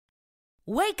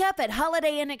Wake up at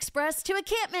Holiday Inn Express to a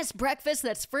can't-miss breakfast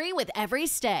that's free with every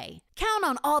stay. Count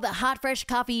on all the hot, fresh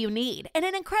coffee you need and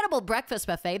an incredible breakfast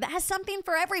buffet that has something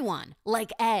for everyone,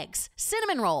 like eggs,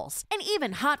 cinnamon rolls, and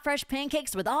even hot, fresh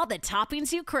pancakes with all the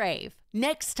toppings you crave.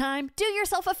 Next time, do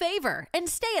yourself a favor and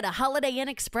stay at a Holiday Inn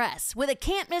Express with a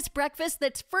can't-miss breakfast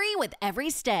that's free with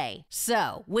every stay.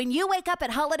 So, when you wake up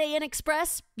at Holiday Inn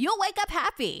Express, you'll wake up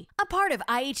happy. A part of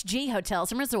IHG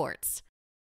Hotels and Resorts.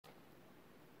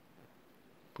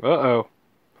 Uh-oh.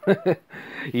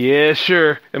 Yeah,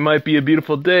 sure. It might be a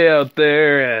beautiful day out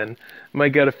there, and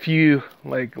might got a few,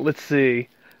 let's see,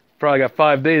 probably got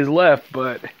 5 days left,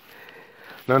 but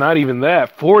no, not even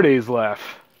that. 4 days left.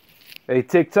 Hey,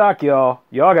 TikTok, y'all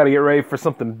got to get ready for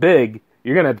something big.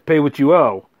 You're going to have to pay what you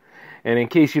owe. And in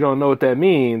case you don't know what that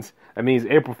means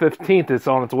April 15th is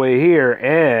on its way here,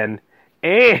 and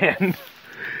it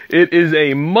is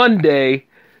a Monday.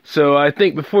 So I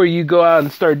think before you go out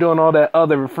and start doing all that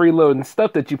other freeloading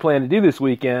stuff that you plan to do this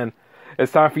weekend,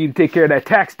 it's time for you to take care of that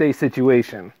tax day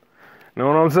situation. Know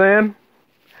what I'm saying?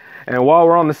 And while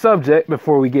we're on the subject,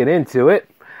 before we get into it,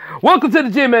 welcome to the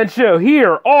J-Man Show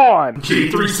here on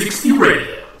J360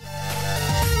 Radio.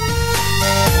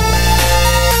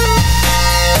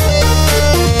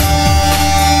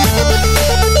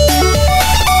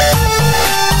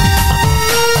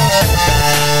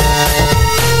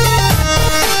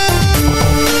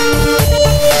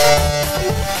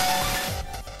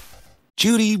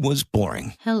 Judy was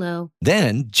boring. Hello.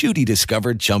 Then Judy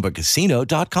discovered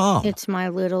ChumbaCasino.com. It's my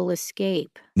little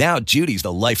escape. Now Judy's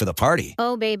the life of the party.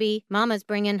 Oh, baby, mama's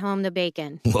bringing home the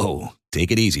bacon. Whoa,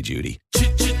 take it easy, Judy.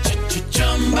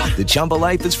 The Chumba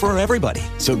life is for everybody.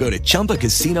 So go to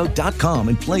ChumbaCasino.com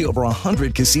and play over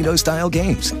 100 casino-style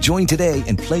games. Join today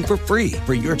and play for free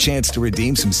for your chance to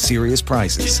redeem some serious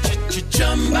prizes.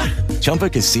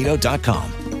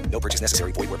 ChumbaCasino.com. No purchase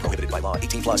necessary. Void where prohibited by law.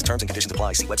 18 plus terms and conditions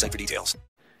apply. See website for details.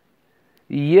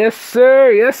 Yes,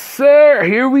 sir. Yes, sir.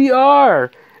 Here we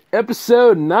are.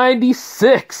 Episode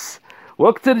 96.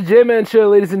 Welcome to the J-Man Show,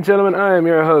 ladies and gentlemen. I am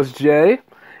your host, Jay,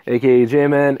 a.k.a.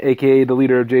 J-Man, a.k.a. the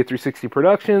leader of J360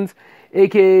 Productions,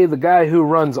 a.k.a. the guy who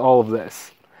runs all of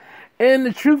this. And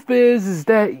the truth is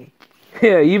that,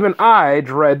 even I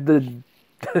dread the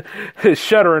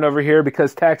shuddering over here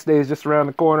because tax day is just around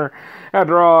the corner.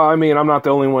 After all, I'm not the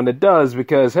only one that does,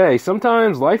 because, hey,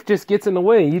 sometimes life just gets in the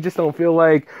way. You just don't feel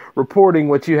like reporting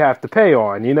what you have to pay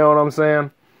on. You know what I'm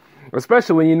saying?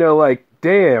 Especially when you know,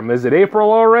 damn, is it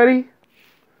April already?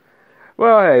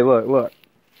 Well, hey, look.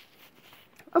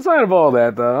 Outside of all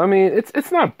that, though,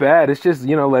 it's not bad. It's just,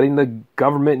 letting the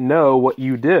government know what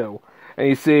you do. And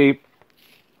you see,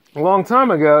 a long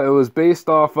time ago, it was based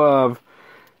off of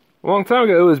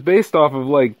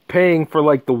paying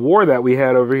for the war that we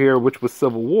had over here, which was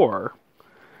Civil War.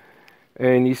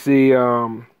 And you see,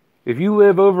 if you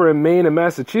live over in Maine and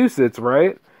Massachusetts,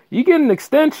 right, you get an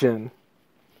extension.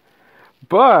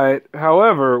 But,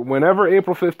 however, whenever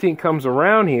April 15th comes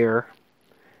around here,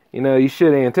 you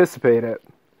should anticipate it.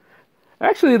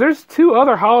 Actually, there's two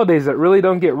other holidays that really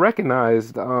don't get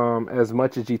recognized as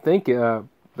much as you think that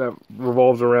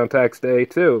revolves around tax day,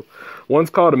 too. One's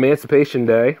called Emancipation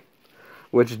Day,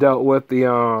 which dealt with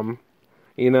the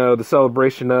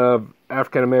celebration of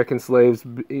African-American slaves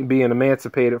being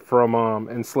emancipated from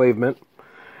enslavement.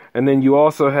 And then you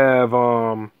also have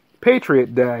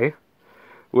Patriot Day,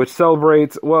 which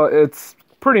celebrates, it's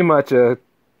pretty much a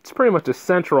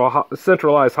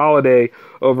centralized holiday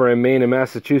over in Maine and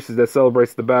Massachusetts that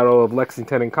celebrates the Battle of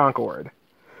Lexington and Concord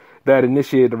that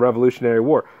initiated the Revolutionary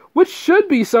War, which should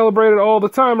be celebrated all the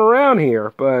time around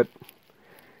here, but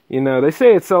they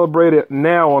say it's celebrated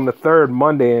now on the third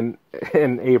Monday in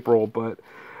April, but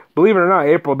believe it or not,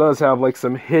 April does have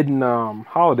some hidden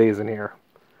holidays in here.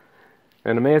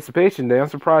 And Emancipation Day, I'm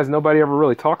surprised nobody ever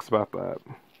really talks about that.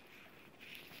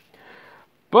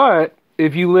 But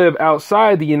if you live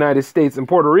outside the United States in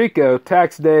Puerto Rico,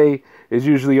 tax day is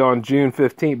usually on June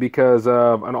 15th because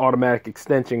of an automatic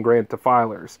extension granted to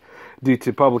filers due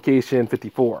to Publication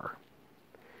 54.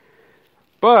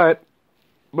 But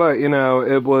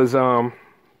it was,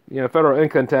 federal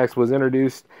income tax was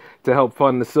introduced to help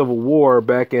fund the Civil War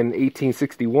back in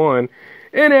 1861,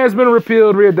 and it has been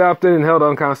repealed, readopted, and held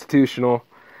unconstitutional,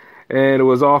 and it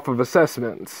was off of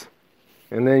assessments.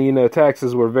 And then,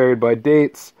 taxes were varied by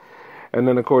dates, and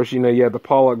then, of course, you had the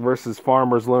Pollock versus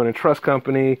Farmers Loan and Trust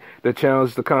Company that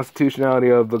challenged the constitutionality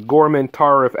of the Gorman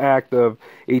Tariff Act of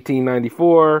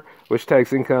 1894, which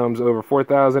taxed incomes over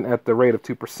 $4,000 at the rate of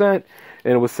 2%.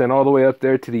 And it was sent all the way up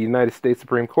there to the United States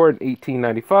Supreme Court in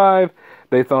 1895.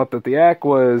 They thought that the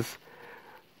act's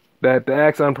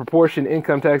unproportioned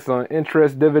income taxes on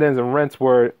interest, dividends, and rents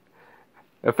were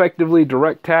effectively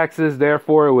direct taxes.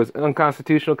 Therefore, it was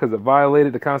unconstitutional because it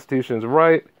violated the Constitution's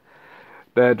right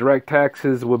that direct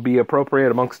taxes would be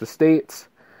appropriate amongst the states.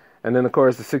 And then, of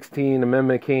course, the 16th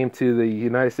Amendment came to the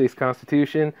United States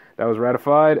Constitution. That was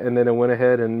ratified, and then it went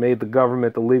ahead and made the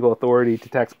government the legal authority to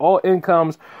tax all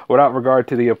incomes without regard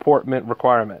to the apportionment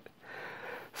requirement.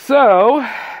 So,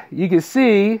 you can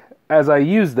see, as I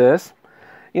use this,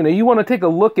 you want to take a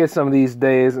look at some of these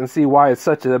days and see why it's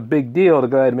such a big deal to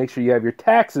go ahead and make sure you have your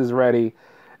taxes ready,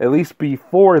 at least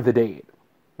before the date.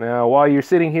 Now, while you're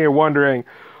sitting here wondering,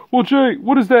 well, Jay,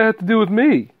 what does that have to do with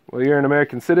me? Well, you're an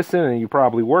American citizen and you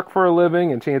probably work for a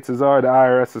living, and chances are the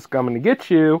IRS is coming to get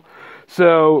you.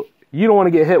 So you don't want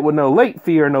to get hit with no late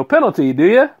fee or no penalty, do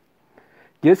you?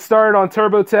 Get started on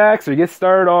TurboTax or get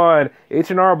started on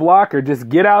H&R Block, or just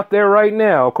get out there right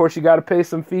now. Of course, you got to pay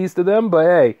some fees to them, but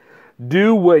hey,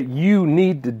 do what you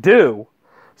need to do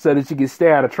so that you can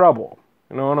stay out of trouble.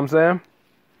 You know what I'm saying?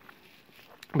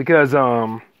 Because,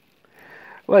 you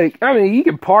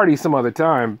can party some other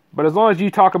time, but as long as you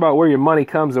talk about where your money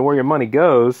comes and where your money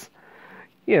goes,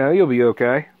 you'll be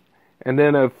okay. And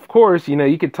then, of course,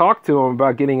 you could talk to them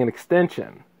about getting an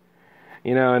extension,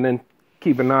 and then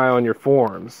keep an eye on your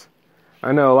forms.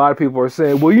 I know a lot of people are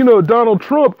saying, well, Donald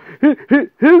Trump,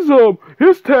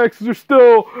 his taxes are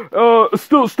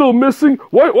still missing.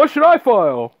 Why should I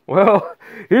file? Well,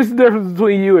 here's the difference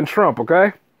between you and Trump,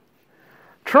 okay?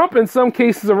 Trump, in some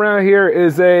cases around here,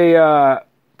 is a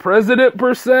president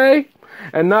per se,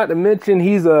 and not to mention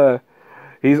he's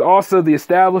also the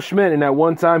establishment. And at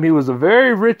one time he was a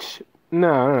very rich.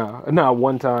 Not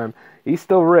one time. He's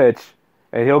still rich.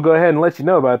 And he'll go ahead and let you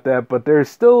know about that. But there's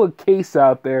still a case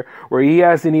out there where he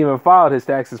hasn't even filed his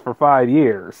taxes for 5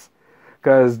 years.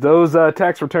 Because those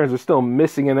tax returns are still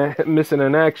missing in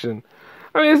action.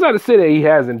 I mean, it's not to say that he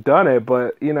hasn't done it.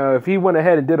 But, if he went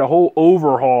ahead and did a whole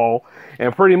overhaul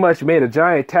and pretty much made a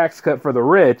giant tax cut for the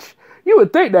rich, you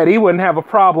would think that he wouldn't have a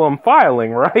problem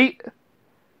filing, right?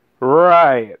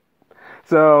 Right.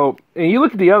 So, and you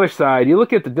look at the other side, you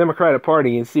look at the Democratic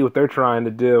Party and see what they're trying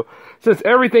to do. Since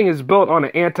everything is built on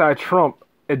an anti-Trump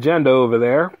agenda over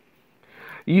there,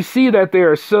 you see that they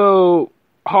are so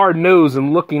hard-nosed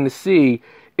and looking to see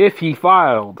if he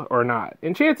filed or not.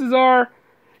 And chances are,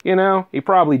 he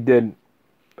probably didn't.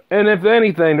 And if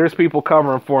anything, there's people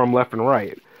covering for him left and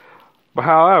right. But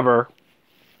however,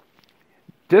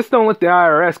 just don't let the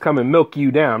IRS come and milk you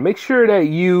down. Make sure that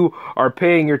you are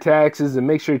paying your taxes and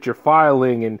make sure that you're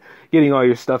filing and getting all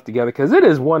your stuff together, because it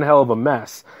is one hell of a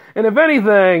mess. And if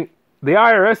anything, the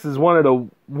IRS is one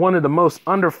of the most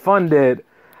underfunded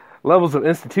levels of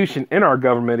institution in our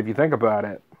government, if you think about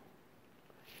it.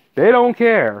 They don't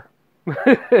care.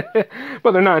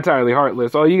 But they're not entirely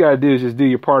heartless. All you got to do is just do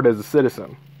your part as a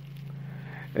citizen.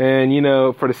 And,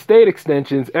 for the state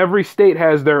extensions, every state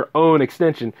has their own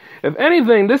extension. If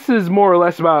anything, this is more or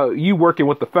less about you working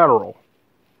with the federal.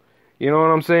 You know what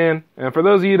I'm saying? And for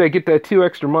those of you that get that 2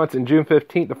 extra months in June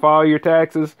 15th to file your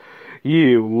taxes,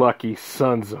 you lucky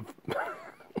sons of...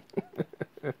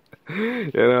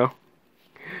 And,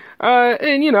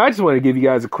 I just want to give you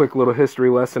guys a quick little history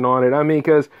lesson on it. I mean,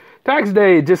 because tax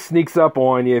day just sneaks up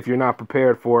on you if you're not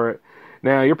prepared for it.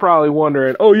 Now, you're probably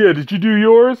wondering, oh, yeah, did you do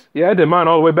yours? Yeah, I did mine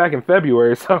all the way back in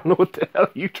February, so I don't know what the hell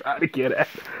you trying to get at.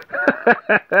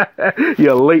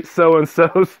 You late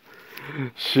so-and-sos.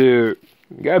 Shoot.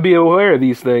 You got to be aware of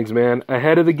these things, man,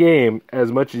 ahead of the game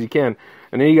as much as you can.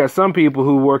 And then you got some people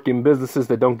who work in businesses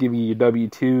that don't give you your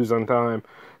W-2s on time.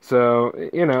 So,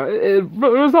 the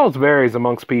results varies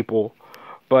amongst people.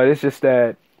 But it's just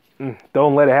that,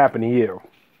 don't let it happen to you.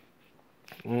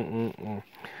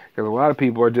 Because a lot of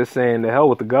people are just saying, the hell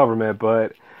with the government,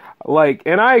 but,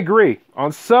 and I agree.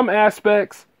 On some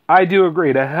aspects, I do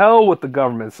agree. The hell with the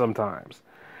government sometimes.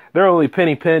 They're only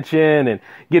penny pinching and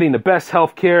getting the best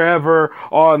health care ever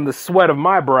on the sweat of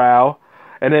my brow.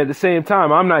 And at the same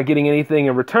time, I'm not getting anything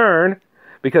in return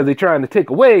because they're trying to take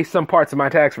away some parts of my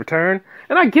tax return.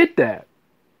 And I get that.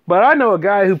 But I know a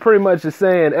guy who pretty much is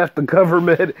saying F the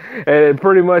government and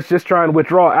pretty much just trying to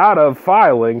withdraw out of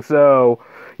filing. So...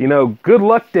 good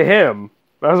luck to him.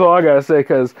 That's all I got to say,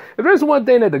 because if there's one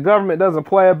thing that the government doesn't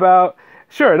play about,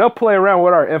 sure, they'll play around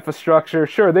with our infrastructure.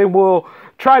 Sure, they will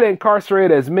try to incarcerate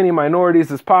as many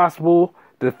minorities as possible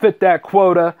to fit that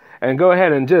quota and go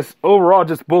ahead and just overall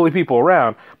just bully people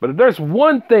around. But if there's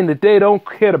one thing that they don't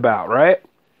kid about, right?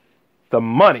 The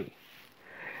money.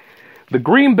 The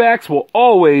greenbacks will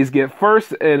always get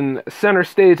first and center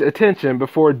stage attention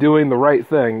before doing the right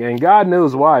thing. And God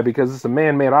knows why, because it's a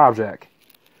man-made object.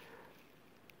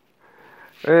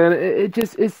 And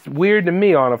it's weird to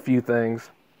me on a few things.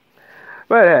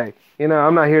 But hey, You know,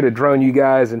 I'm not here to drone you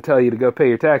guys and tell you to go pay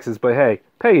your taxes, but hey,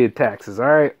 pay your taxes, all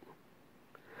right?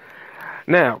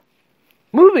 Now,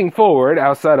 moving forward,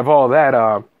 outside of all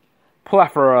that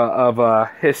plethora of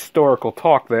historical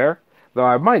talk there, though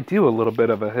I might do a little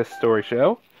bit of a history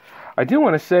show, I do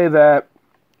want to say that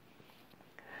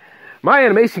my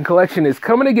animation collection is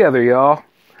coming together, y'all.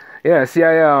 Yeah, see,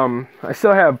 I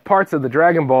still have parts of the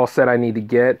Dragon Ball set I need to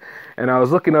get, and I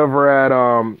was looking over at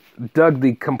Doug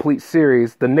the Complete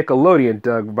Series, the Nickelodeon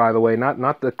Doug, by the way,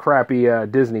 not the crappy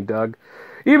Disney Doug.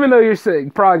 Even though you're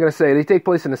probably going to say they take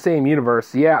place in the same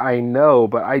universe. Yeah, I know,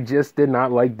 but I just did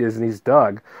not like Disney's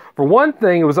Doug. For one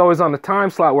thing, it was always on the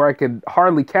time slot where I could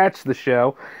hardly catch the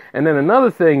show. And then another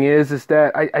thing is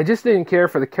that I just didn't care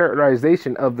for the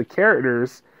characterization of the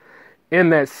characters in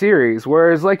that series.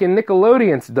 Whereas like in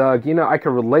Nickelodeon's Doug, you know, I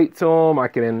could relate to him. I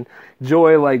can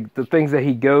enjoy like the things that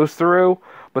he goes through.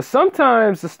 But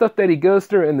sometimes the stuff that he goes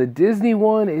through in the Disney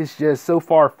one is just so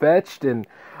far-fetched and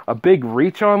a big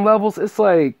reach on levels. It's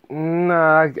like,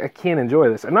 nah, I can't enjoy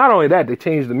this. And not only that, they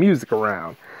changed the music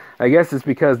around. I guess it's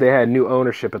because they had new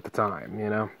ownership at the time, you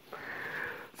know?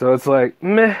 So it's like,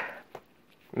 meh.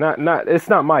 It's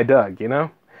not my Doug, you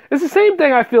know? It's the same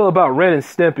thing I feel about Ren and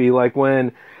Stimpy, like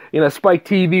when, you know, Spike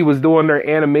TV was doing their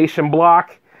animation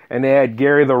block, and they had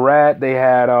Gary the Rat, they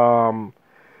had,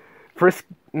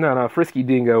 Frisky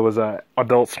Dingo was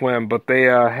Adult Swim, but they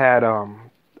had,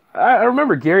 I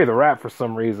remember Gary the Rat for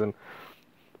some reason.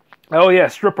 Oh yeah,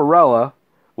 Stripperella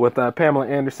with Pamela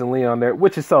Anderson Lee on there,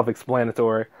 which is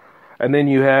self-explanatory. And then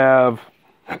you have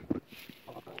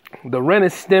the Ren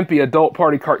and Stimpy Adult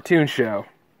Party Cartoon Show.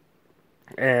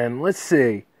 And let's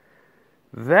see,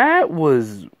 that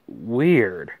was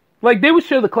weird. Like, they would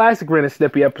show the classic Ren and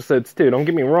Stimpy episodes too, don't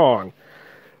get me wrong.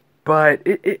 But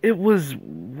it was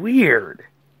weird.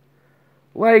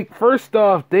 Like, first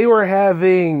off, they were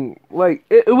having, like,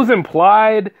 it was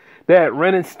implied that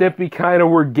Ren and Stimpy kind of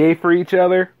were gay for each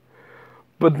other.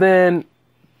 But then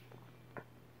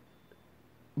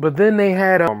they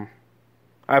had, I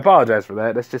apologize for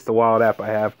that. That's just a wild app I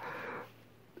have.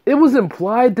 It was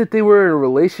implied that they were in a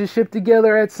relationship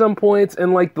together at some points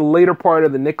in, like, the later part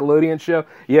of the Nickelodeon show.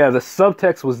 Yeah, the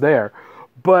subtext was there.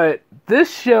 But this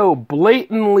show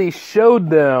blatantly showed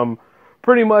them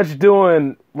pretty much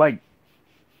doing, like,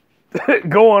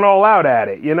 going all out at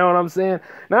it, you know what I'm saying?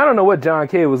 Now, I don't know what John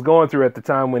K. was going through at the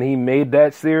time when he made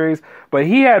that series, but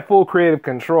he had full creative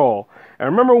control. And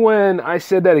remember when I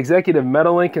said that executive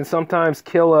meddling can sometimes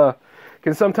kill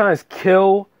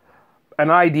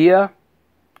an idea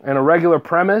and a regular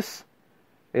premise?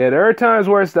 Yeah, there are times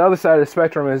where it's the other side of the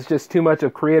spectrum and it's just too much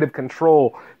of creative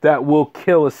control that will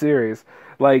kill a series.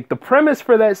 Like, the premise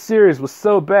for that series was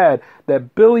so bad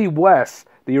that Billy West,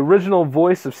 the original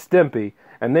voice of Stimpy,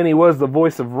 and then he was the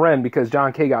voice of Ren because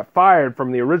John K. got fired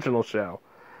from the original show.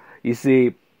 You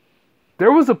see,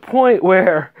 there was a point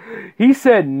where he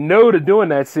said no to doing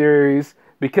that series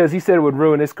because he said it would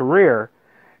ruin his career.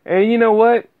 And you know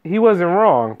what? He wasn't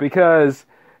wrong, because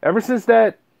ever since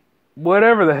that,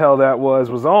 whatever the hell that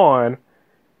was on,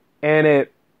 and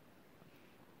it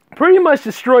pretty much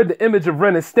destroyed the image of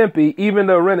Ren and Stimpy, even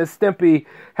though Ren and Stimpy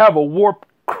have a warped,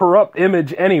 corrupt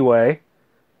image anyway.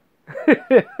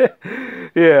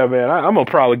 Yeah, man, I'm gonna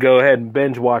probably go ahead and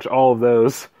binge watch all of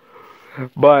those.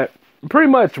 But pretty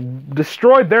much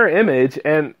destroyed their image,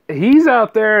 and he's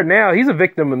out there now. He's a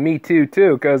victim of Me Too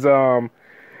too, because one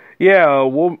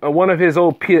of his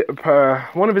old PAs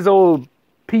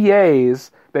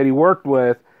that he worked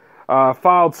with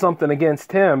filed something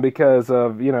against him because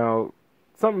of, you know,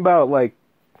 something about, like,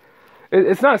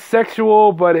 it's not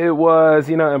sexual, but it was,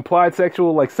 you know, implied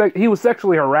sexual, like he was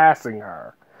sexually harassing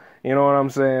her. You know what I'm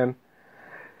saying?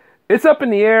 It's up in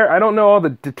the air. I don't know all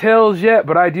the details yet,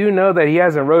 but I do know that he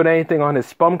hasn't wrote anything on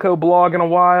his Spumco blog in a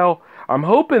while. I'm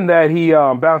hoping that he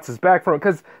bounces back from it,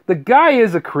 because the guy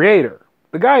is a creator.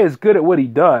 The guy is good at what he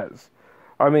does.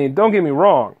 I mean, don't get me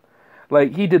wrong.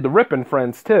 Like, he did the Rippin'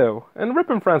 Friends too, and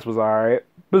Rippin' Friends was alright.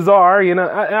 Bizarre, you know.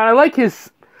 I like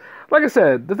his, like I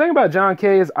said, the thing about John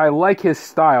K. is I like his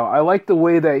style. I like the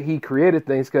way that he created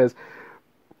things, because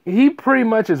he pretty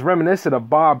much is reminiscent of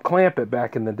Bob Clampett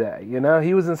back in the day, you know?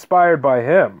 He was inspired by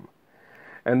him.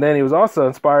 And then he was also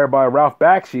inspired by Ralph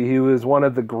Bakshi, who is one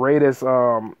of the greatest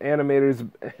animators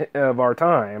of our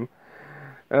time,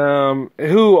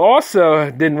 who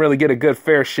also didn't really get a good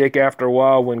fair shake after a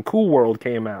while when Cool World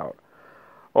came out.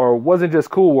 Or it wasn't just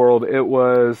Cool World, it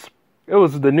was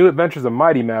The New Adventures of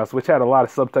Mighty Mouse, which had a lot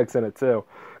of subtext in it too.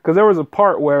 Because there was a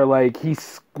part where, like, he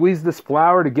squeezed this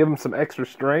flour to give him some extra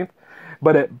strength,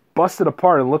 but it busted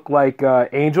apart and looked like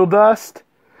angel dust.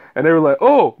 And they were like,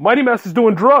 oh, Mighty Mouse is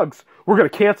doing drugs. We're going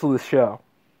to cancel this show.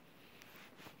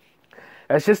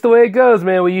 That's just the way it goes,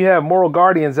 man, when you have moral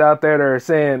guardians out there that are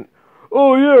saying,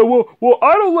 oh yeah, well,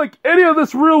 I don't like any of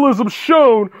this realism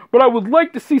shown, but I would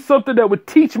like to see something that would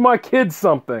teach my kids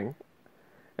something.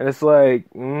 And it's like,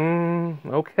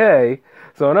 okay.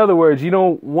 So in other words, you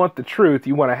don't want the truth,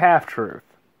 you want a half-truth.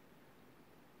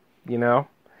 You know?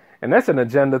 And that's an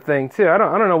agenda thing, too. I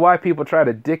don't know why people try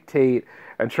to dictate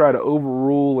and try to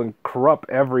overrule and corrupt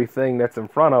everything that's in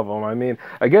front of them. I mean,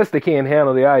 I guess they can't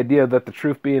handle the idea that the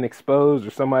truth being exposed or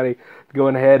somebody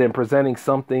going ahead and presenting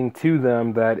something to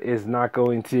them that is not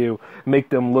going to make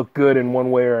them look good in one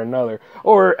way or another.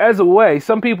 Or as a way,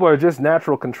 some people are just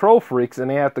natural control freaks and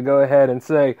they have to go ahead and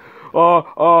say,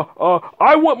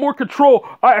 I want more control.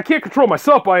 I can't control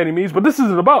myself by any means, but this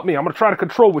isn't about me. I'm going to try to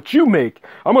control what you make.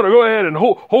 I'm going to go ahead and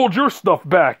hold your stuff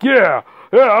back. Yeah,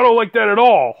 I don't like that at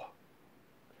all.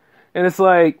 And it's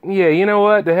like, yeah, you know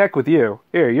what? The heck with you.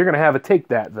 Here, you're going to have a take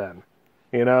that then.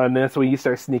 You know, and that's when you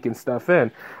start sneaking stuff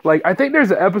in. Like, I think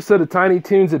there's an episode of Tiny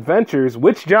Toons Adventures,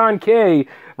 which John Kay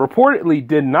reportedly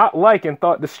did not like and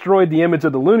thought destroyed the image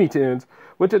of the Looney Tunes,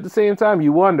 which at the same time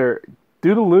you wonder,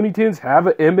 do the Looney Tunes have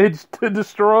an image to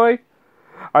destroy?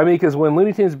 I mean, because when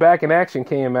Looney Tunes Back in Action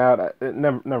came out,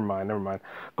 never mind.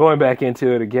 Going back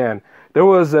into it again, there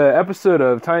was an episode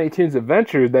of Tiny Toons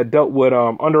Adventures that dealt with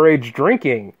underage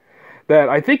drinking. That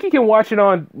I think you can watch it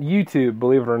on YouTube,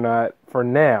 believe it or not, for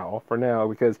now,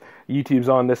 because YouTube's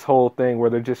on this whole thing where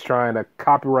they're just trying to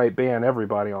copyright ban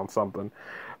everybody on something.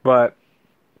 But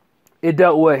it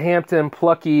dealt with Hampton,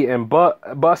 Plucky, and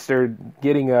Buster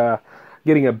getting a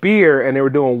beer, and they were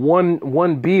doing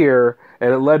one beer,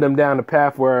 and it led them down a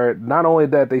path where not only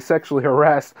that they sexually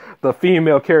harassed the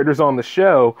female characters on the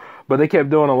show, but they kept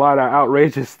doing a lot of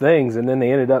outrageous things, and then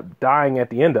they ended up dying at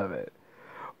the end of it.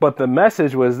 But the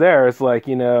message was there. It's like,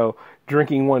 you know,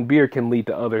 drinking one beer can lead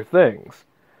to other things.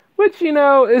 Which, you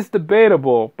know, is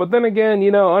debatable. But then again, you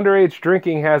know, underage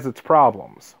drinking has its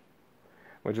problems.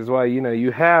 Which is why, you know, you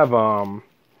have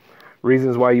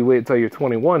reasons why you wait until you're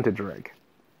 21 to drink.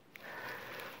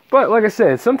 But like I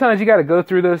said, sometimes you got to go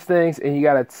through those things and you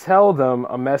got to tell them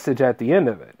a message at the end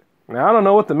of it. Now, I don't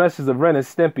know what the message of Ren and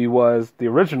Stimpy was, the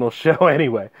original show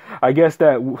anyway. I guess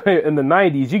that in the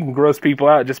 90s, you can gross people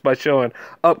out just by showing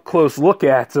up-close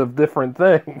look-ats of different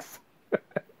things.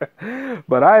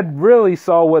 But I really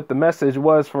saw what the message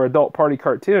was for Adult Party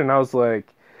Cartoon, and I was like,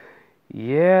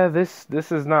 yeah, this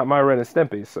is not my Ren and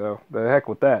Stimpy, so the heck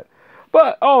with that.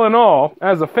 But all in all,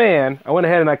 as a fan, I went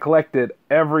ahead and I collected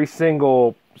every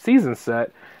single season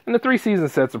set, and the 3 season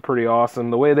sets are pretty awesome.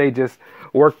 The way they just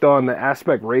worked on the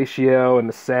aspect ratio and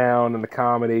the sound and the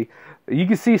comedy. You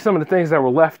can see some of the things that were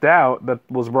left out that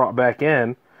was brought back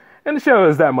in, and the show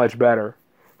is that much better.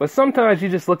 But sometimes you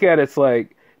just look at it, it's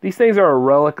like, these things are a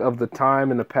relic of the time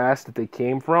in the past that they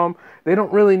came from. They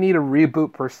don't really need a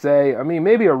reboot per se. I mean,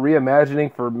 maybe a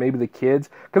reimagining for maybe the kids,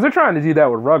 because they're trying to do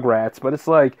that with Rugrats, but it's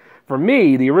like, for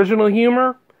me, the original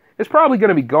humor, it's probably going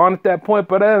to be gone at that point,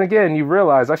 but then again, you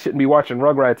realize I shouldn't be watching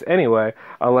Rugrats anyway,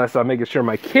 unless I'm making sure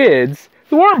my kids,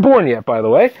 who aren't born yet, by the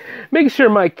way, making sure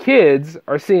my kids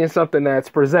are seeing something that's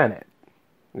presented,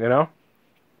 you know?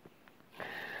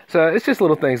 So it's just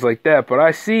little things like that, but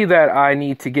I see that I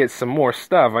need to get some more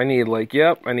stuff. I need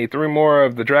I need 3 more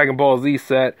of the Dragon Ball Z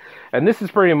set, and this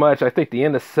is pretty much, I think, the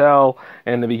end of Cell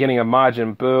and the beginning of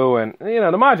Majin Buu, and, you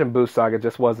know, the Majin Buu saga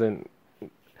just wasn't...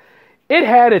 It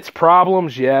had its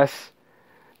problems, yes.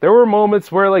 There were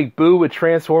moments where, like, Boo would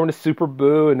transform to Super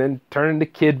Boo and then turn into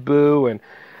Kid Boo and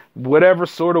whatever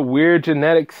sort of weird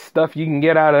genetic stuff you can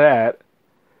get out of that.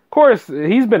 Of course,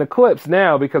 he's been eclipsed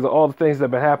now because of all the things that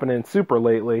have been happening in Super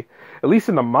lately. At least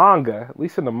in the manga,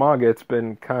 it's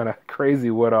been kind of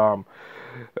crazy with,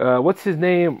 what's his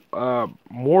name?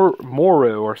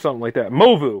 Moru or something like that.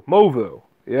 Movu.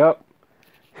 Yep.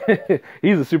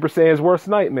 He's a Super Saiyan's worst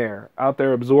nightmare, out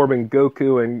there absorbing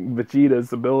Goku and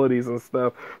Vegeta's abilities and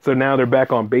stuff. So now they're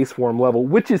back on base form level,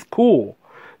 which is cool.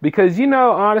 Because, you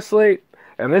know, honestly,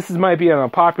 and this might be an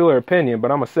unpopular opinion,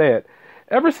 but I'm going to say it,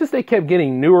 ever since they kept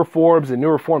getting newer forms,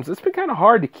 it's been kind of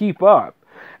hard to keep up.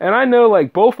 And I know,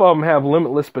 like, both of them have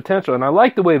limitless potential, and I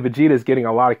like the way Vegeta's getting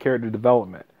a lot of character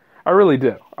development. I really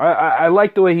do. I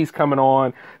like the way he's coming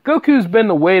on. Goku's been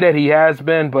the way that he has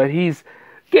been, but he's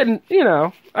getting, you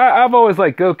know, I've always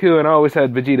liked Goku and I always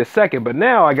had Vegeta second, but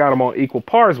now I got them on equal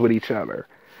pars with each other.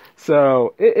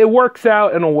 So it works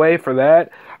out in a way for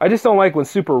that. I just don't like when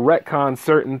Super retcons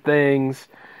certain things,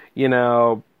 you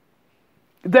know,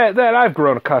 that I've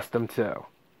grown accustomed to.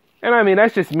 And I mean,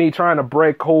 that's just me trying to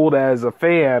break cold as a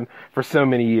fan for so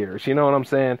many years. You know what I'm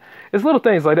saying? It's little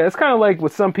things like that. It's kind of like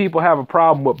with some people have a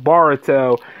problem with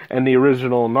Boruto and the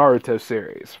original Naruto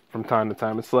series from time to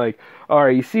time. It's like, all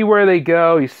right, you see where they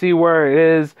go, you see where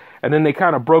it is, and then they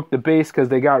kind of broke the base because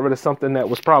they got rid of something that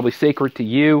was probably sacred to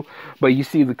you. But you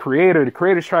see the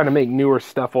creator's trying to make newer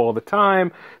stuff all the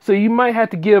time. So you might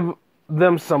have to give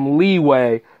them some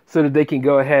leeway so that they can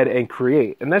go ahead and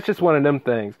create. And that's just one of them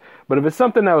things. But if it's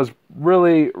something that was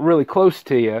really, really close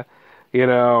to you, you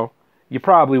know, you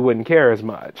probably wouldn't care as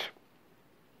much.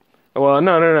 Well,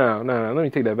 no, let me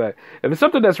take that back. If it's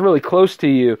something that's really close to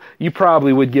you, you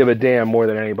probably would give a damn more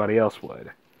than anybody else would.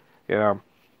 You know?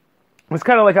 It's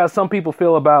kind of like how some people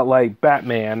feel about, like,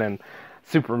 Batman and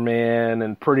Superman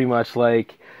and pretty much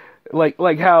like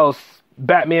how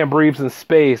Batman breathes in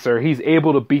space, or he's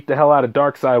able to beat the hell out of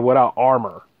Darkseid without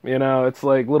armor. You know, it's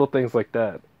like little things like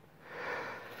that.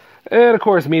 And, of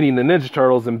course, meeting the Ninja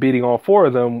Turtles and beating all four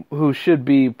of them, who should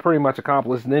be pretty much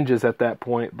accomplished ninjas at that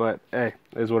point, but, hey,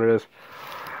 it is what it is.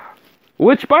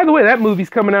 Which, by the way, that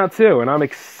movie's coming out, too, and I'm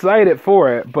excited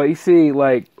for it. But, you see,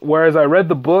 like, whereas I read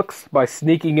the books by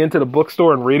sneaking into the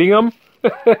bookstore and reading them,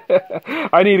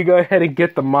 I need to go ahead and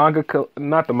get get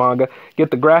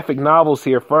the graphic novels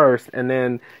here first, and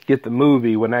then get the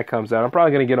movie when that comes out. I'm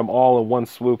probably going to get them all in one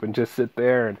swoop and just sit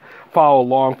there and follow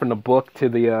along from the book to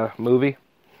the movie.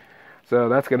 So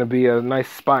that's going to be a nice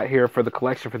spot here for the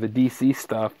collection for the DC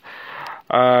stuff.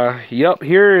 Yep,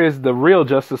 here is the real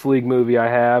Justice League movie I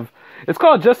have. It's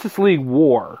called Justice League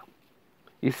War.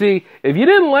 You see, if you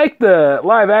didn't like the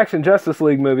live-action Justice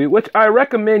League movie, which I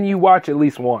recommend you watch at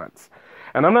least once,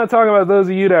 and I'm not talking about those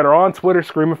of you that are on Twitter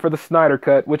screaming for the Snyder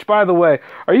Cut, which, by the way,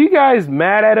 are you guys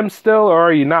mad at him still, or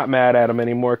are you not mad at him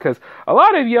anymore? Because a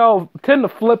lot of y'all tend to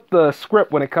flip the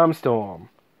script when it comes to him.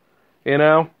 You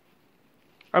know?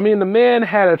 I mean, the man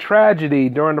had a tragedy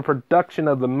during the production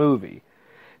of the movie.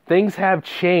 Things have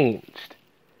changed.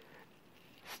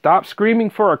 Stop screaming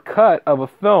for a cut of a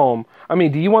film. I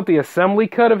mean, do you want the assembly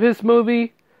cut of his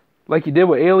movie? Like you did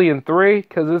with Alien 3?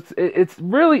 Because it's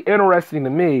really interesting to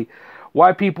me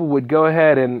why people would go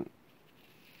ahead and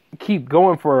keep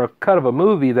going for a cut of a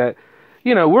movie that,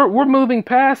 you know, we're moving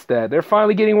past that. They're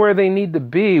finally getting where they need to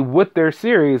be with their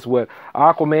series with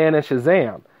Aquaman and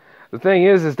Shazam. The thing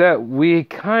is that we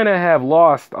kind of have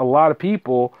lost a lot of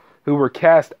people who were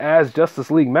cast as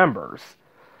Justice League members.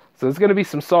 So there's going to be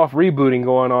some soft rebooting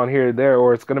going on here and there,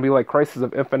 or it's going to be like Crisis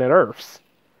of Infinite Earths,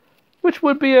 which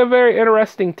would be a very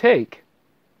interesting take.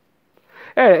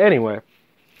 Anyway,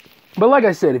 but like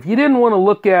I said, if you didn't want to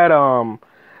look at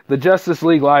the Justice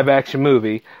League live-action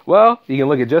movie, well, you can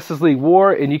look at Justice League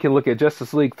War, and you can look at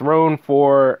Justice League Throne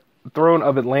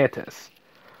of Atlantis.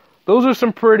 Those are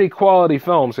some pretty quality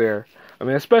films here. I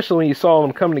mean, especially when you saw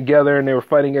them come together and they were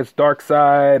fighting against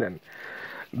Darkseid, and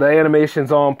the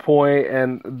animation's on point,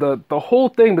 and the whole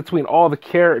thing between all the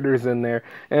characters in there.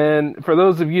 And for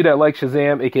those of you that like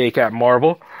Shazam, aka Captain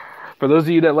Marvel, for those of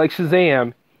you that like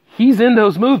Shazam, he's in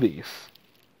those movies.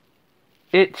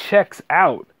 It checks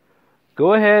out.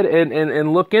 Go ahead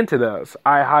and look into those.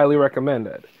 I highly recommend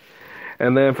it.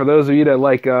 And then for those of you that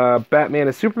like Batman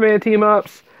and Superman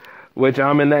team-ups, which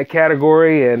I'm in that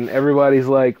category, and everybody's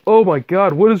like, oh my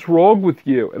god, what is wrong with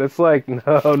you? And it's like,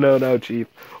 no, Chief,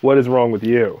 what is wrong with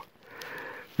you?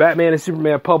 Batman and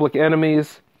Superman Public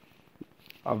Enemies,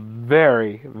 a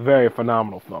very, very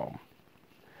phenomenal film.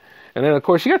 And then, of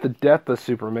course, you got the Death of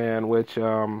Superman, which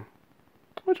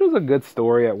was a good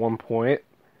story at one point.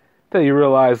 Until you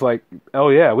realize, like, oh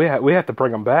yeah, we have to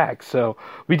bring him back, so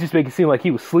we just make it seem like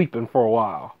he was sleeping for a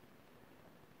while.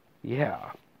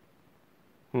 Yeah.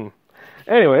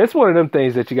 Anyway, it's one of them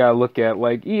things that you gotta look at,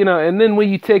 like, you know, and then when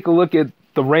you take a look at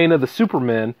the Reign of the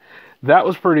Supermen, that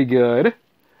was pretty good.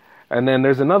 And then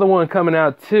there's another one coming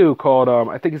out, too, called,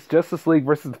 I think it's Justice League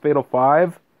versus the Fatal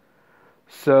Five.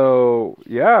 So,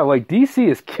 yeah, like, DC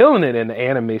is killing it in the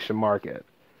animation market.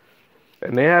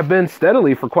 And they have been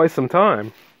steadily for quite some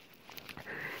time.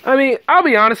 I mean, I'll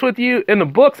be honest with you, in the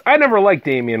books, I never liked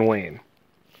Damian Wayne.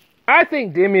 I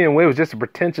think Damian Wayne was just a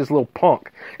pretentious little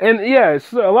punk. And yeah,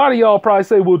 a lot of y'all probably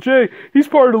say, well, Jay, he's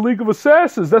part of the League of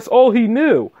Assassins. That's all he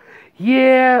knew.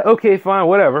 Yeah, okay, fine,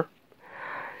 whatever.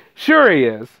 Sure he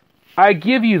is. I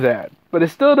give you that. But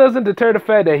it still doesn't deter the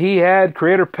fact that he had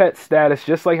creator pet status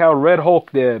just like how Red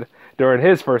Hulk did during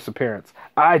his first appearance.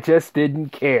 I just didn't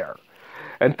care.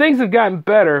 And things have gotten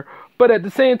better, but at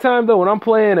the same time, though, when I'm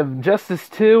playing Injustice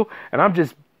 2 and I'm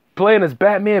just playing as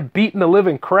Batman beating the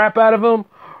living crap out of him,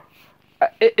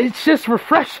 it's just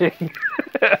refreshing,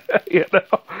 you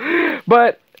know.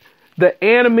 But the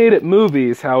animated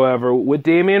movies, however, with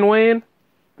Damian Wayne,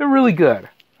 they're really good.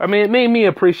 I mean, it made me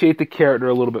appreciate the character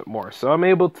a little bit more. So I'm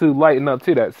able to lighten up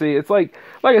to that. See, it's like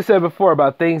I said before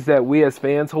about things that we as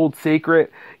fans hold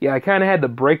secret. Yeah, I kind of had to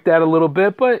break that a little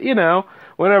bit. But, you know,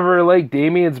 whenever, like,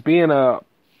 Damien's being a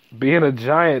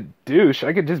giant douche,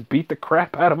 I could just beat the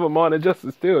crap out of him on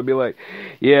Injustice 2 and be like,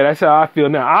 yeah, that's how I feel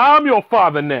now. I'm your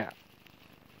father now.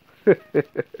 But,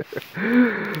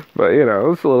 you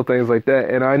know, it's little things like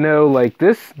that. And I know, like,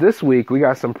 this week we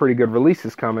got some pretty good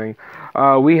releases coming.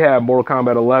 We have Mortal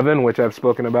Kombat 11, which I've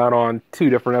spoken about on 2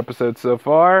 different episodes so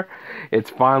far. It's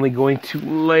finally going to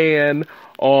land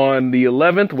on the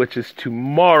 11th, which is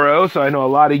tomorrow. So I know a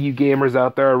lot of you gamers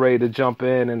out there are ready to jump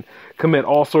in and commit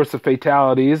all sorts of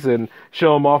fatalities and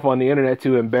show them off on the internet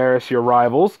to embarrass your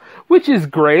rivals, which is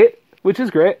great.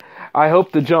 I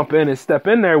hope to jump in and step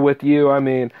in there with you. I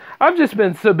mean, I've just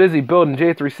been so busy building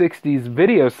J360's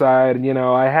video side, you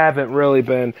know, I haven't really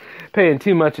been paying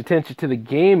too much attention to the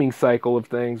gaming cycle of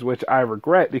things, which I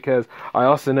regret because I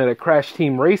also know that Crash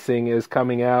Team Racing is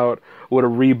coming out with a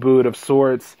reboot of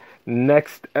sorts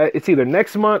it's either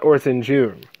next month or it's in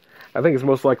June. I think it's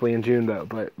most likely in June, though.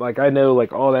 But, like, I know,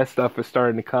 like, all that stuff is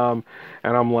starting to come.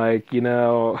 And I'm like, you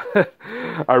know,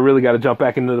 I really got to jump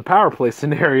back into the power play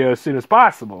scenario as soon as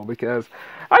possible. Because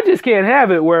I just can't have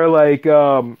it where, like,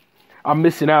 I'm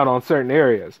missing out on certain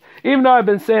areas. Even though I've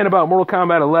been saying about Mortal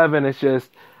Kombat 11, it's just,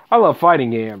 I love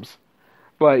fighting games.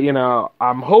 But, you know,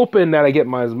 I'm hoping that I get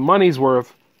my money's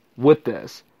worth with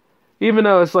this. Even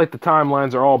though it's like the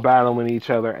timelines are all battling each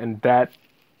other. And that...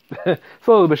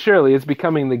 slowly but surely, it's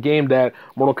becoming the game that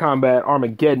Mortal Kombat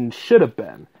Armageddon should have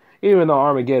been, even though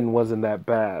Armageddon wasn't that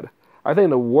bad. I think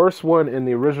the worst one in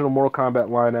the original Mortal Kombat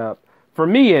lineup, for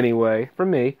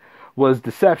me, was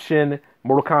Deception,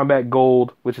 Mortal Kombat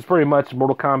Gold, which is pretty much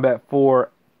Mortal Kombat 4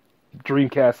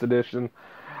 Dreamcast Edition.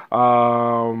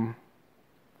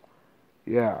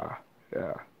 Yeah.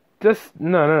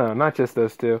 No, not just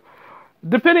those two.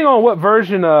 Depending on what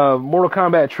version of Mortal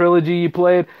Kombat Trilogy you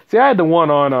played, see, I had the one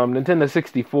on Nintendo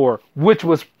 64, which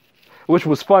was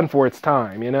fun for its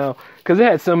time, you know, because it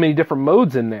had so many different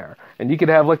modes in there, and you could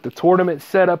have like the tournament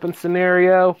setup and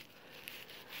scenario.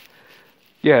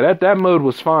 Yeah, that mode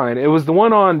was fine. It was the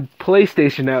one on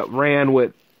PlayStation that ran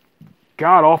with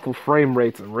god awful frame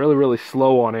rates and really, really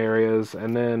slow on areas,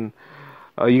 and then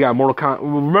you got Mortal Kombat.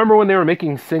 Remember when they were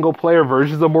making single player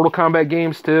versions of Mortal Kombat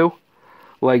games too?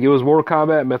 Like, it was Mortal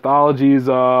Kombat Mythology's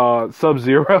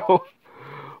Sub-Zero,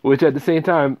 which at the same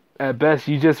time, at best,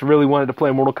 you just really wanted to play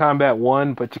Mortal Kombat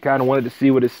 1, but you kind of wanted to see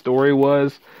what his story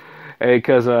was,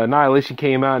 because Annihilation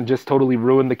came out and just totally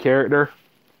ruined the character.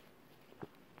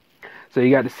 So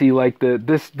you got to see, like,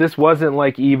 this wasn't,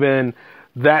 like, even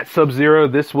that Sub-Zero.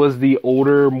 This was the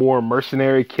older, more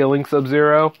mercenary killing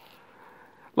Sub-Zero.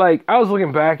 Like, I was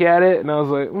looking back at it, and I was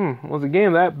like, was the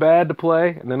game that bad to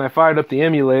play? And then I fired up the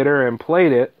emulator and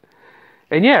played it.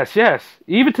 And yes,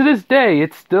 even to this day,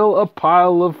 it's still a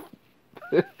pile of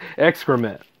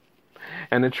excrement.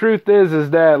 And the truth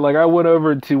is that, like, I went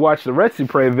over to watch the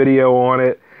Retsupre video on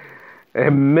it,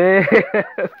 and man,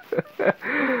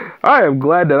 I am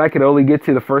glad that I could only get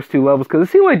to the first 2 levels, because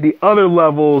it seemed like the other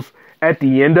levels at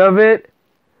the end of it,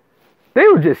 they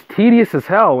were just tedious as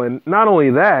hell. And not only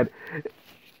that,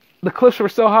 the cliffs were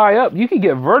so high up, you could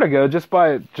get vertigo just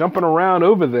by jumping around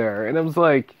over there. And it was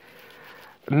like,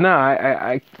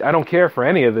 I don't care for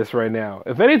any of this right now.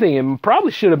 If anything, it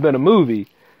probably should have been a movie.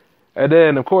 And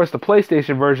then, of course, the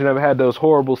PlayStation version of it had those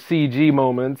horrible CG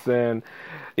moments and,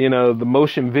 you know, the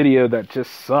motion video that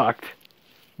just sucked.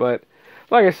 But,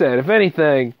 like I said, if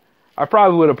anything, I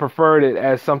probably would have preferred it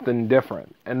as something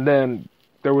different. And then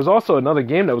there was also another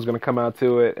game that was going to come out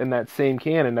to it in that same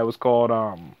canon that was called,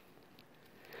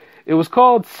 it was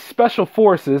called Special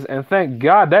Forces, and thank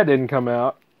God that didn't come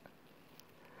out.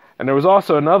 And there was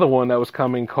also another one that was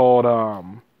coming called,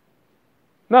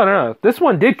 No. This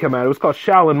one did come out. It was called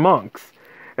Shaolin Monks.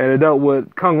 And it dealt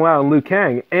with Kung Lao and Liu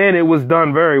Kang. And it was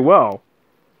done very well.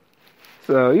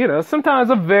 So, you know, sometimes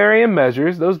of varying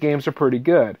measures, those games are pretty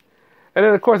good. And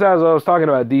then, of course, as I was talking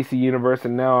about DC Universe,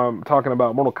 and now I'm talking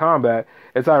about Mortal Kombat,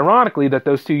 it's ironically that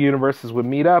those 2 universes would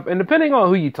meet up. And depending on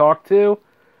who you talk to,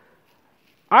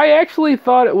 I actually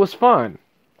thought it was fun.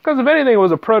 Because if anything, it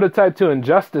was a prototype to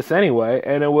Injustice anyway,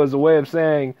 and it was a way of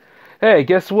saying, hey,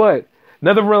 guess what?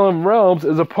 NetherRealm Realms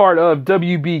is a part of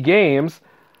WB Games,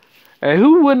 and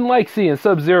who wouldn't like seeing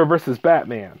Sub-Zero versus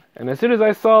Batman? And as soon as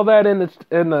I saw that in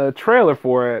the trailer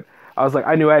for it, I was like,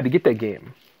 I knew I had to get that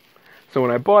game. So when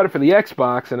I bought it for the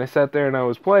Xbox, and I sat there and I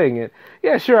was playing it,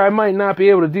 yeah, sure, I might not be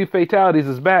able to do fatalities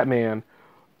as Batman,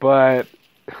 but,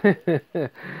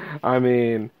 I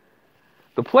mean,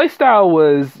 the playstyle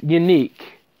was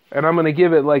unique. And I'm going to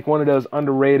give it like one of those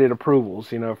underrated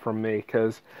approvals, from me,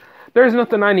 because there's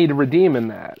nothing I need to redeem in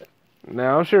that.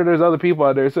 Now, I'm sure there's other people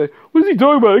out there who say, what is he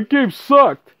talking about? That game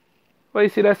sucked. Well, you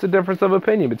see, that's the difference of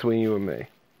opinion between you and me.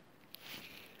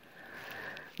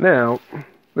 Now,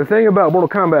 the thing about Mortal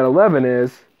Kombat 11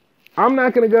 is, I'm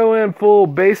not going to go in full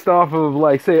based off of,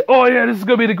 like, say, oh yeah, this is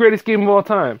going to be the greatest game of all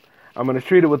time. I'm going to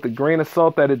treat it with the grain of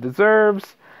salt that it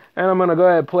deserves, and I'm going to go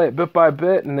ahead and play it bit by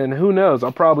bit, and then who knows,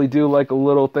 I'll probably do like a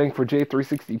little thing for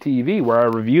J360 TV where I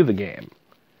review the game.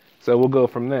 So we'll go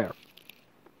from there.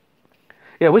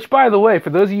 Yeah, which, by the way, for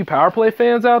those of you Power Play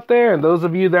fans out there, and those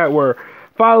of you that were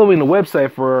following the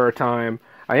website for a time,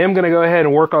 I am going to go ahead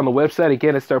and work on the website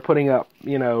again and start putting up,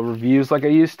 reviews like I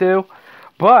used to.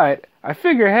 But I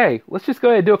figure, hey, let's just go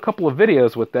ahead and do a couple of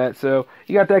videos with that. So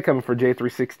you got that coming for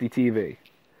J360 TV.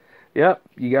 Yep,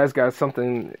 you guys got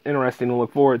something interesting to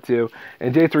look forward to.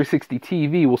 And J360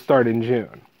 TV will start in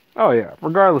June. Oh yeah,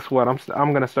 regardless of what, I'm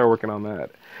going to start working on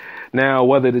that. Now,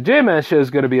 whether the J-Man show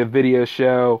is going to be a video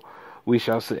show, we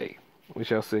shall see. We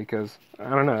shall see, because, I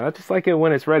don't know, I just like it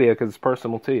when it's radio, because it's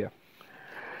personal to you.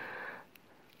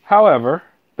 However,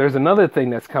 there's another thing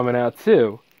that's coming out,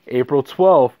 too. April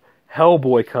 12th,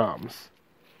 Hellboy comes.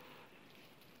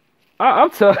 I'll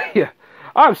tell you,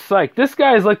 I'm psyched. This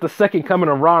guy is like the second coming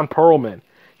of Ron Perlman.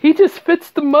 He just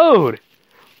fits the mode.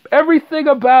 Everything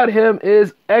about him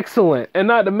is excellent. And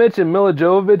not to mention Mila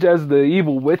Jovovich as the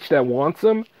evil witch that wants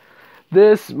him.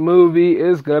 This movie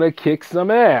is going to kick some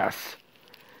ass.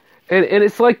 And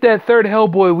it's like that third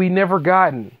Hellboy we never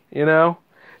gotten, Yeah,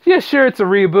 sure, it's a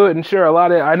reboot, and sure,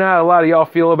 I know how a lot of y'all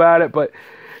feel about it, but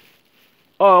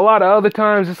a lot of other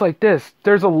times it's like this.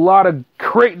 There's a lot of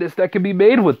greatness that can be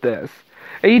made with this.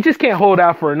 And you just can't hold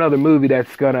out for another movie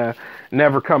that's gonna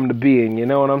never come to being, you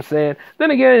know what I'm saying?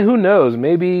 Then again, who knows?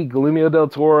 Maybe Guillermo del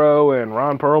Toro and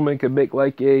Ron Perlman could make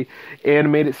like a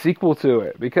animated sequel to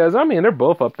it. Because, they're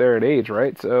both up there in age,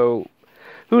 right? So,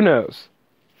 who knows?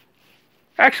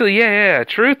 Actually, yeah.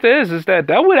 Truth is that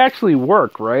would actually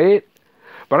work, right?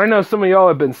 But I know some of y'all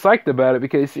have been psyched about it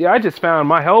because, I just found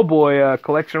my Hellboy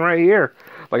collection right here.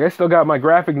 Like, I still got my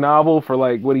graphic novel for,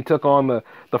 like, when he took on the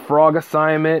frog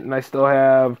assignment, and I still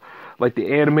have, like,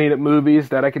 the animated movies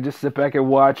that I could just sit back and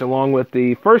watch along with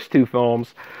the first two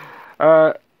films.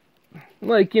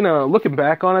 Looking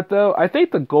back on it, though, I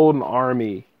think the Golden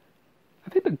Army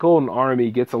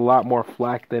gets a lot more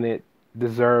flack than it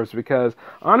deserves because,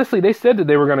 honestly, they said that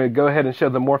they were going to go ahead and show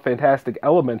the more fantastic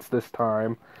elements this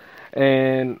time.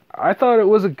 And I thought it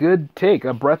was a good take,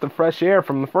 a breath of fresh air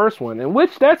from the first one, in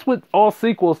which that's what all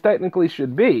sequels technically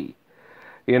should be.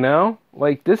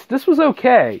 Like, this was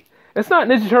okay. It's not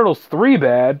Ninja Turtles 3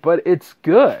 bad, but it's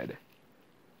good.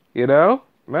 Matter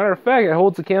of fact, it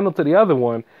holds a candle to the other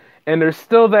one. And there's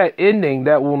still that ending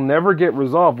that will never get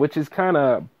resolved, which is kind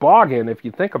of bogging if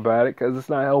you think about it, because it's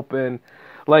not helping.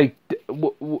 Like,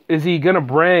 is he going to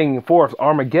bring forth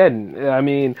Armageddon? I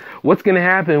mean, what's going to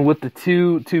happen with the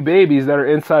two babies that are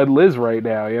inside Liz right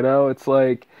now? It's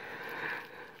like,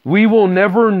 we will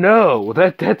never know.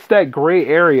 That's that gray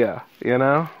area,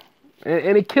 and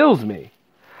it kills me.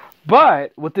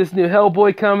 But with this new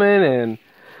Hellboy coming and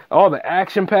all the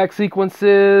action-packed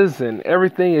sequences and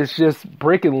everything is just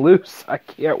breaking loose, I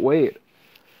can't wait.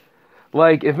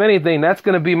 Like, if anything, that's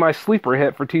going to be my sleeper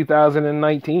hit for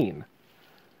 2019.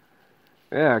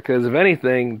 Yeah, because if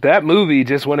anything, that movie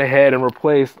just went ahead and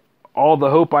replaced all the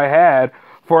hope I had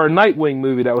for a Nightwing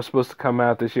movie that was supposed to come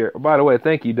out this year. By the way,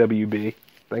 thank you, WB.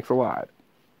 Thanks a lot.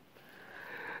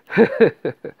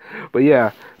 But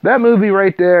yeah, that movie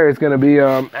right there is going to be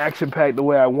action-packed the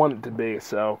way I want it to be.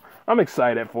 So I'm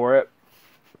excited for it.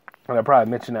 And I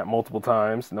probably mentioned that multiple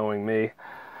times, knowing me.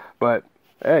 But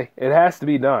hey, it has to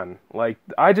be done. Like,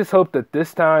 I just hope that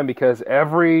this time, because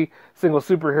every single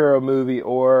superhero movie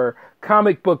or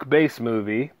comic book based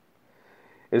movie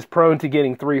is prone to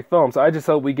getting 3 films. I just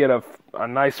hope we get a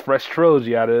nice fresh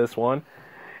trilogy out of this one.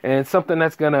 And something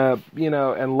that's going to,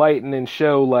 enlighten and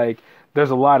show, like, there's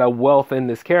a lot of wealth in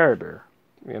this character,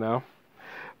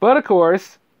 But, of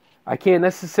course, I can't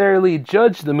necessarily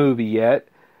judge the movie yet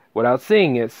without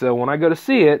seeing it. So when I go to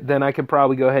see it, then I can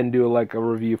probably go ahead and do, like, a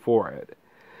review for it.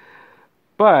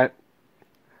 But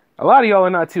a lot of y'all are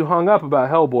not too hung up about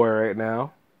Hellboy right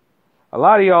now. A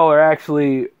lot of y'all are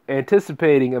actually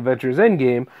anticipating Avengers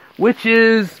Endgame, which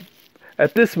is,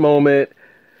 at this moment,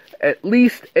 at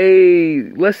least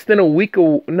less than a week,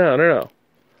 a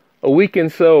week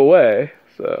and so away.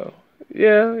 So,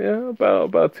 yeah,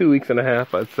 about 2 weeks and a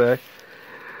half, I'd say.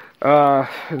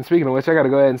 And speaking of which, I got to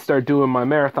go ahead and start doing my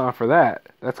marathon for that.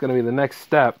 That's going to be the next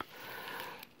step.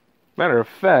 Matter of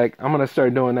fact, I'm going to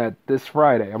start doing that this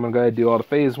Friday. I'm going to go ahead and do all the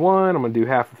Phase 1. I'm going to do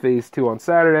half of Phase 2 on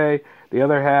Saturday, the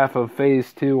other half of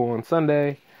Phase 2 on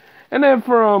Sunday. And then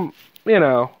from then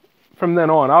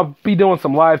on, I'll be doing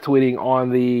some live tweeting on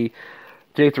the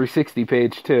J360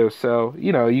 page too. So,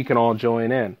 you can all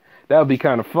join in. That would be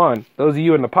kind of fun. Those of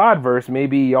you in the Podverse,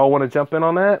 maybe y'all want to jump in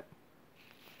on that?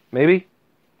 Maybe?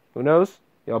 Who knows?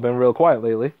 Y'all been real quiet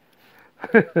lately.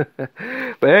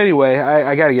 But anyway,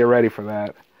 I got to get ready for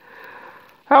that.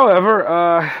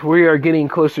 However, we are getting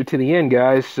closer to the end,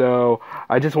 guys, so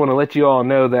I just want to let you all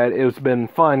know that it's been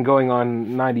fun going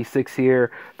on 96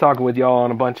 here, talking with y'all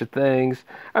on a bunch of things.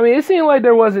 I mean, it seemed like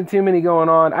there wasn't too many going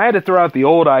on. I had to throw out the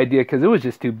old idea because it was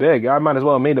just too big. I might as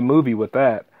well have made a movie with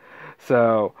that.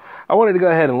 So I wanted to go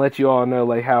ahead and let you all know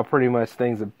like how pretty much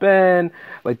things have been,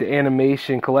 like the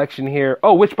animation collection here.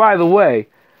 Oh, which, by the way,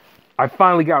 I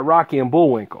finally got Rocky and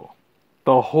Bullwinkle.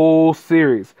 The whole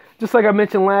series. Just like I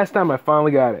mentioned last time, I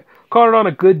finally got it. Caught it on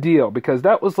a good deal because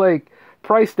that was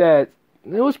priced at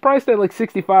like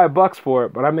 $65 for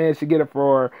it, but I managed to get it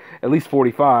for at least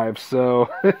 $45. So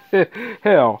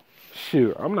hell,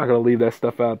 shoot, I'm not gonna leave that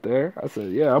stuff out there. I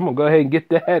said, yeah, I'm gonna go ahead and get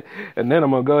that, and then I'm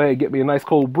gonna go ahead and get me a nice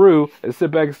cold brew and sit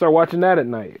back and start watching that at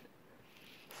night.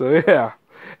 So yeah.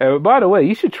 And by the way,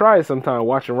 you should try it sometime,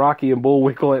 watching Rocky and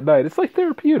Bullwinkle at night. It's like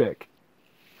therapeutic.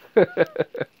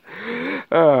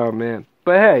 Oh, man.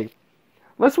 But hey,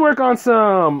 let's work on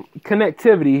some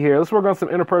connectivity here. Let's work on some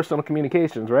interpersonal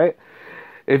communications, right?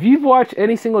 If you've watched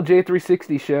any single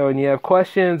J360 show and you have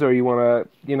questions or you want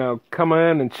to, come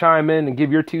in and chime in and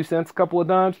give your 2 cents a couple of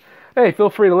times, hey, feel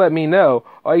free to let me know.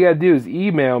 All you got to do is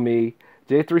email me,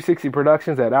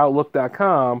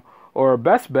 j360productions@outlook.com, or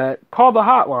best bet, call the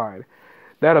hotline.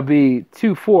 That'll be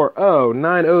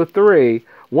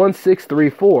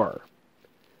 240-903-1634.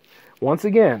 Once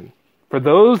again, for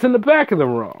those in the back of the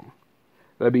room,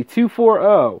 that'd be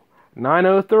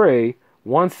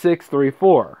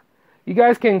 240-903-1634. You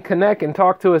guys can connect and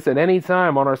talk to us at any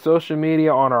time on our social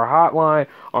media, on our hotline,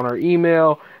 on our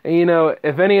email. And,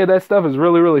 if any of that stuff is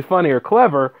really, really funny or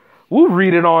clever, we'll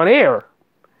read it on air.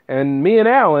 And me and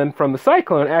Alan from the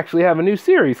Cyclone actually have a new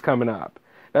series coming up.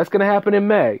 That's going to happen in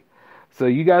May. So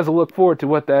you guys will look forward to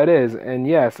what that is. And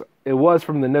yes, it was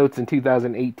from the notes in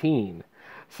 2018.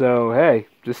 So, hey,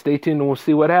 just stay tuned and we'll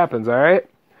see what happens, all right?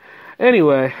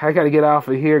 Anyway, I got to get off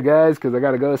of here, guys, because I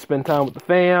got to go spend time with the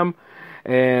fam.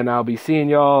 And I'll be seeing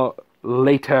y'all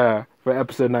later for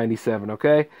episode 97,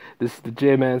 okay? This is the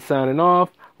J-Man signing off.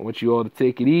 I want you all to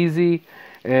take it easy.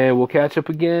 And we'll catch up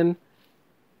again.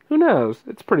 Who knows?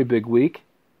 It's a pretty big week.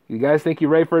 You guys think you're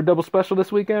ready for a double special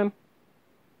this weekend?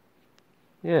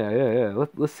 Yeah.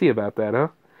 Let's see about that, huh?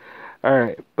 All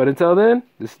right. But until then,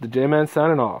 this is the J-Man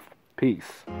signing off.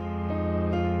 Peace.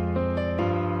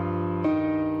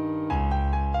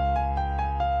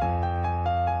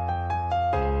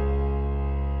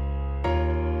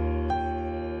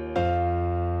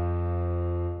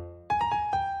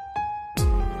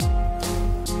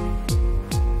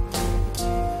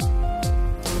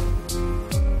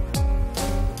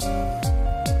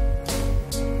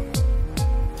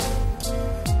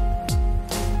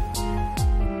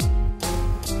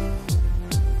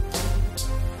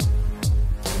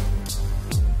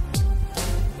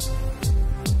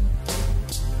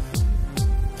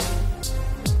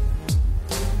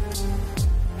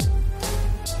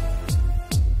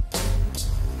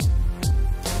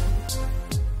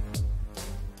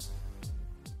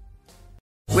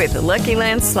 With the Lucky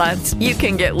Land Slots, you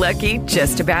can get lucky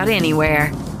just about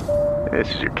anywhere.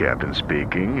 This is your captain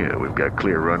speaking. We've got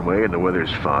clear runway and the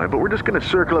weather's fine, but we're just going to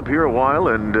circle up here a while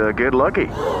and get lucky.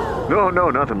 No,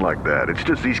 nothing like that. It's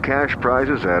just these cash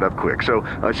prizes add up quick. So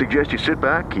I suggest you sit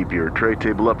back, keep your tray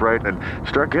table upright, and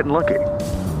start getting lucky.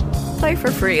 Play for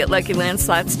free at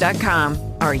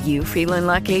LuckyLandSlots.com. Are you feeling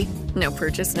lucky? No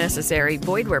purchase necessary.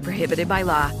 Void where prohibited by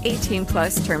law.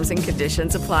 18+ terms and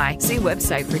conditions apply. See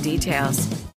website for details.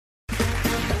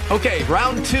 Okay,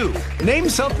 round 2. Name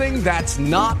something that's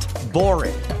not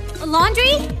boring. A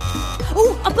laundry?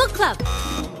 Ooh, a book club.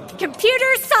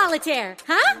 Computer solitaire,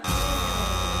 huh?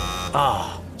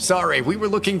 Ah, sorry, we were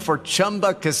looking for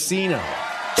Chumba Casino.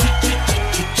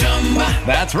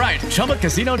 That's right,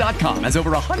 ChumbaCasino.com has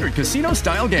over 100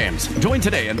 casino-style games. Join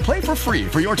today and play for free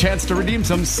for your chance to redeem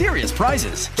some serious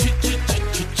prizes.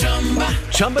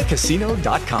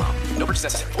 ChumbaCasino.com. No purchase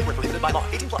necessary. Void where prohibited by law.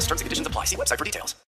 18+ terms and conditions apply. See website for details.